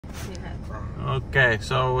Okay,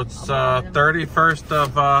 so it's 31st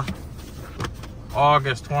of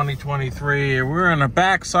August 2023. We're in the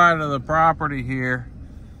back side of the property here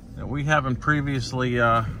that we haven't previously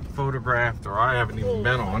photographed, or I haven't even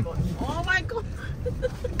been on. Oh my god!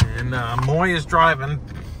 And Moy is driving,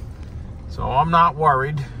 so I'm not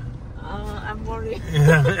worried. I'm worried.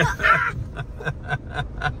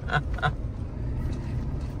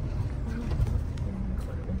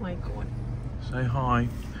 Oh my god. Say hi.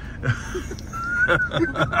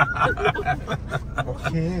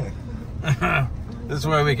 Okay. This is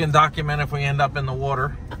where we can document if we end up in the water.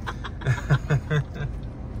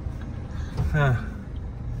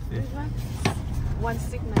 One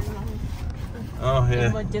signal now. Oh yeah.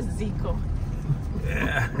 Emergency call.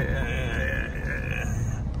 Yeah.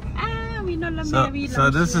 So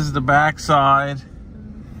this is the back side,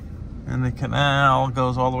 and the canal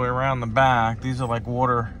goes all the way around the back. These are like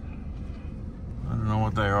water. I don't know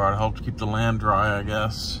what they are. It helps keep the land dry, I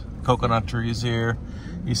guess. Coconut trees here.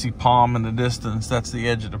 You see palm in the distance. That's the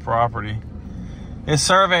edge of the property. It's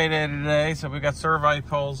survey day today, so we got survey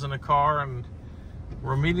poles in the car, and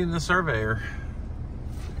we're meeting the surveyor.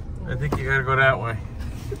 I think you gotta go that way.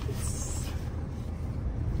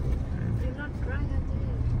 You're not driving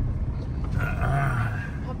there.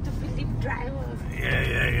 Have to be the driver.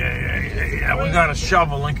 Yeah. We got a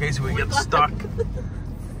shovel in case we get stuck.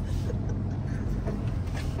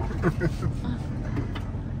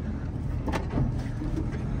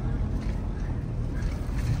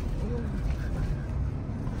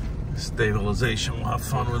 Stabilization, we'll have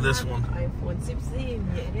fun with this one. iPhone 14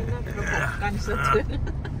 vậy nên nóระบบการสะเทือน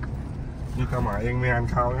นี่ก็หมายเองไม่อ่าน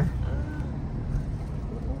ข่าวนะ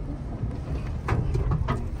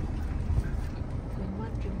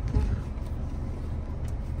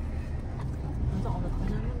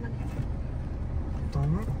ตอน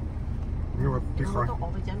นั้นนี่ว่าที่คอย ต้องออ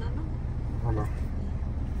กไปจากนั้นเนาะ เอาเหรอ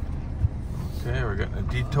Okay, we're getting a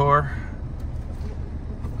detour.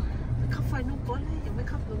 ขับไฟนู่นก่อนเลยยังไม่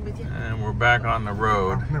ขับลงไปที่ And we're back on the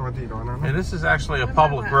road. ในวันที่ตอนนั้น And this is actually a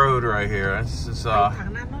public road right here.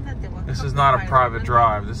 This is not a private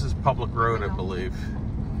drive. This is public road, I believe.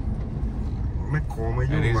 ไม่โคไม่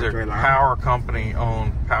ยุ่ And ง these มา are เจอแล้ว power company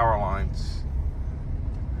owned power lines.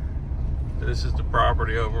 This is the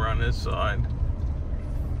property over on this side.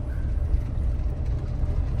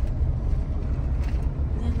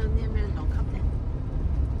 เนี่ยแม่ลองขับเลย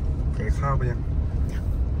เก๋ข้าวไปยัง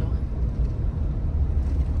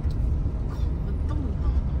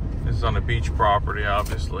This is on a beach property,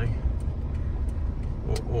 obviously.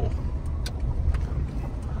 Whoa.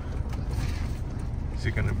 Is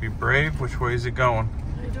he going to be brave? Which way is it going?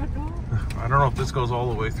 I don't know. I don't know if this goes all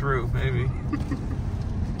the way through. Maybe.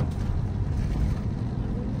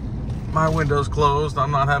 My window's closed.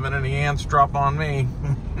 I'm not having any ants drop on me.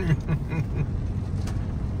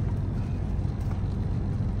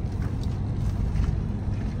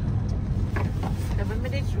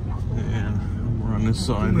 And we're on this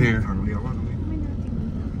side here.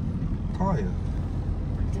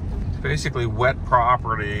 It's basically wet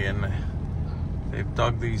property, and they've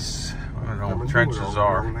dug these, I don't know what trenches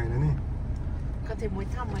are.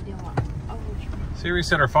 Siri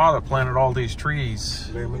said her father planted all these trees.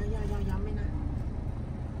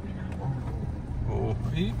 Oh,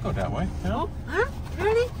 you can go that way. No? Huh?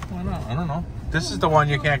 Really? Why not? I don't know. This is the one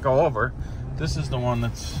you can't go over. This is the one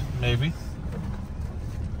that's maybe.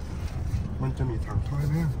 มันจะมีทางถอย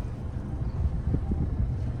เนี่ย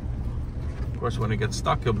Of course, when he gets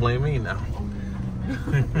stuck, he'll blame me now.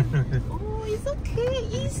 Oh, it's okay.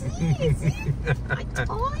 Easy. I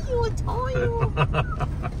told you.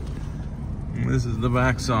 This is the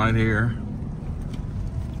back side here.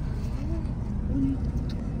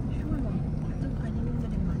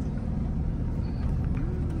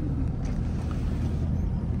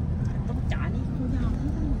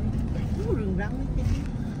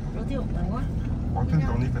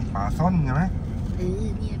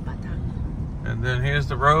 And then here's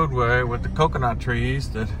the roadway with the coconut trees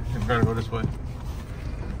that we've got to go this way.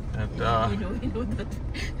 And you know that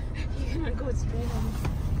you cannot go straight on.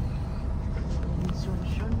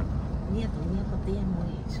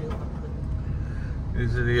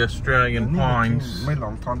 These are the Australian pines. ไม่หล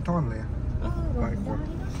งทอนท่อนเลยหลายคน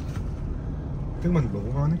ซึ่งมันหลง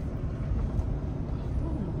เขานี่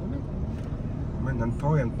ไม่นั้นท่อ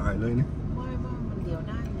ยันตายเลยนี่ มันเลี้ยวไ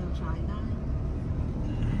ด้เลี้ยวซ้ายได้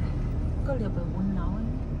ก็เลี้ยวไปวนน้อย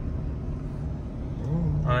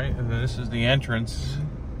All right, and then this is the entrance.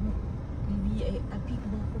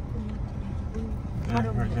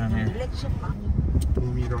 Right down here.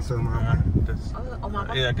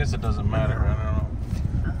 Yeah, I guess it doesn't matter. I don't know.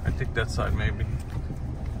 I think that side maybe.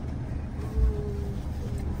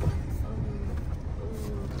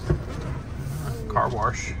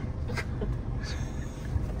 wash.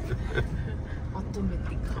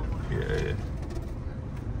 Automatic car wash. Yeah.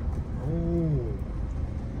 โอ้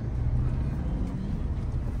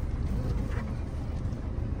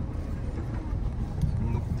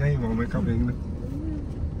ใช่มองไม่กลับเองเลย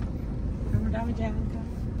ธรรมดาไม่ใช่มันก็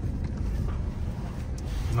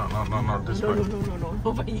No, this way. No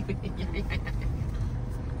ไปอีก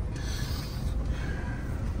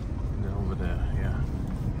Over there, yeah.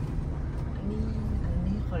 อันนี้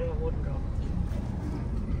เขาเรียกว่าวนรอบ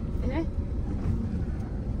เอ๊ะ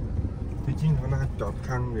ที่จริงเขาน่าจอด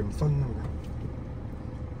ข้างริมส้นนั่นนะ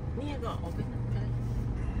นี่ก็ออกไปนั่นก็ได้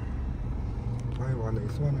ใช่ว่าใน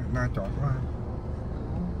ส่วนน่าจอดว่า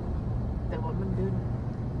แต่ว่ามันเ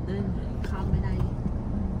ดินข้ามไม่ได้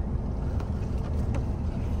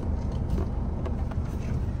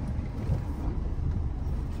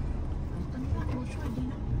ตอนนี้เราช่วยดี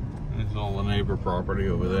นะ It's all the neighbor property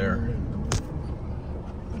over there.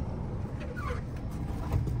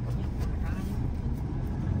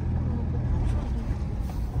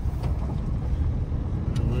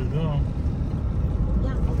 There we go.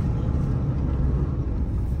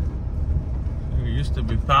 There used to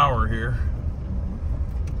be power here.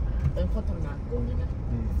 เป็นคนทำนากุ้งนี่นะ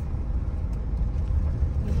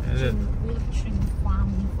Is it? We have shrimp farm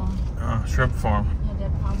before. Shrimp farm. Yeah,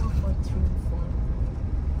 that power for shrimp farm.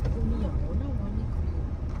 กุ้งนี่อย่างโน้นนะวันนี้คือ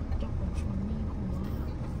เจ้าของชวนนี่หัว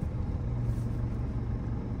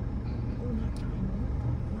กุ้งน่าตายนะ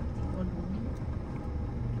น่าติดคนรู้นี่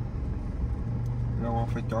เราเอา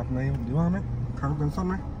ไปจอดในดีว่าไหมข้างต้นส้นไ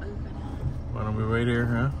หม Why don't we wait here,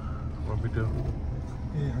 huh? What we do?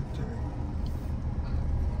 เอ๊ะใช่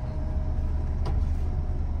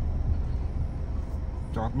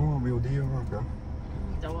จอดนู่นวิวดีมากเกิน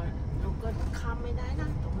แต่ว่าเราก็ข้ามไม่ได้นะ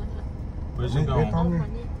ตรงนั้นอะ Where's he Wait, going? เอาวั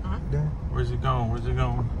นนี้อ่ะ เดี๋ยว Where's he going? Where's he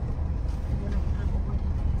going? เดี๋ยวเราพาเขาไป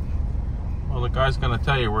ที่ Well, the guy's gonna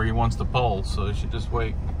tell you where he wants to pull, so you should just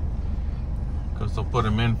wait. Because they'll put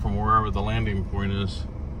him in from wherever the landing point is.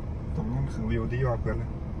 ตรงนั้นคือวิวดีมากเกินเลย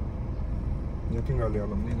เดี๋ยวเพิ่งเอาเรือ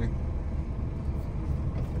ลงนี่นึง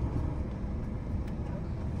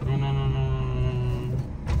No.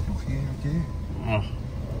 โอเค Oh.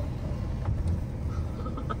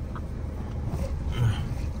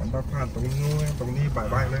 ผมต้องผ่านตรงนู้นตรงนี้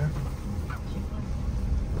บ่ายๆเลยนะ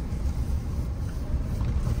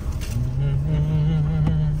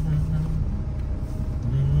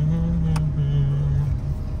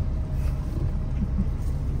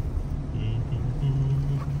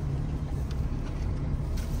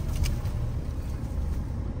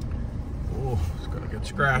Oh, it's gonna get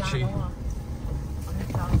scratchy.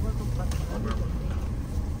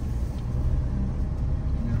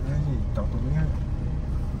 จอดตรงนี้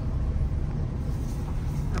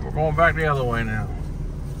And we're going back the other way now.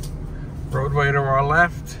 Roadway to our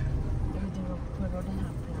left. เดี๋ยวเพื่อนเราได้หา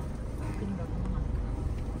เพื่อนขึ้นรถน้ำมัน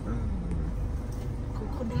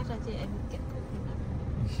คุณได้ละที่ไอ้เก็บขึ้นนะ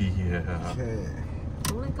Yeah. โอเค ต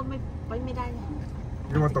รงนั้นก็ไม่ได้เลย เ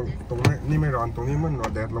รียกว่าตรงนี้นี่ไม่ร้อนตรงนี้มันร้อ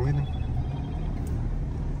นแดดลงนิดนึง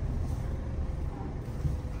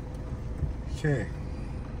โอเค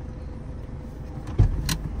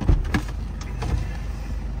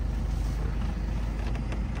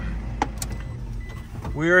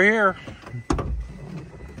We are here.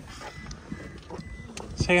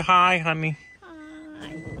 Say hi, honey.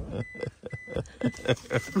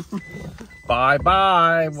 Bye.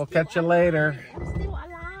 We'll catch you later. I'm still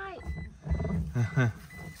alive.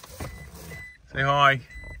 Say hi.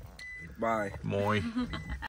 Bye. Moi.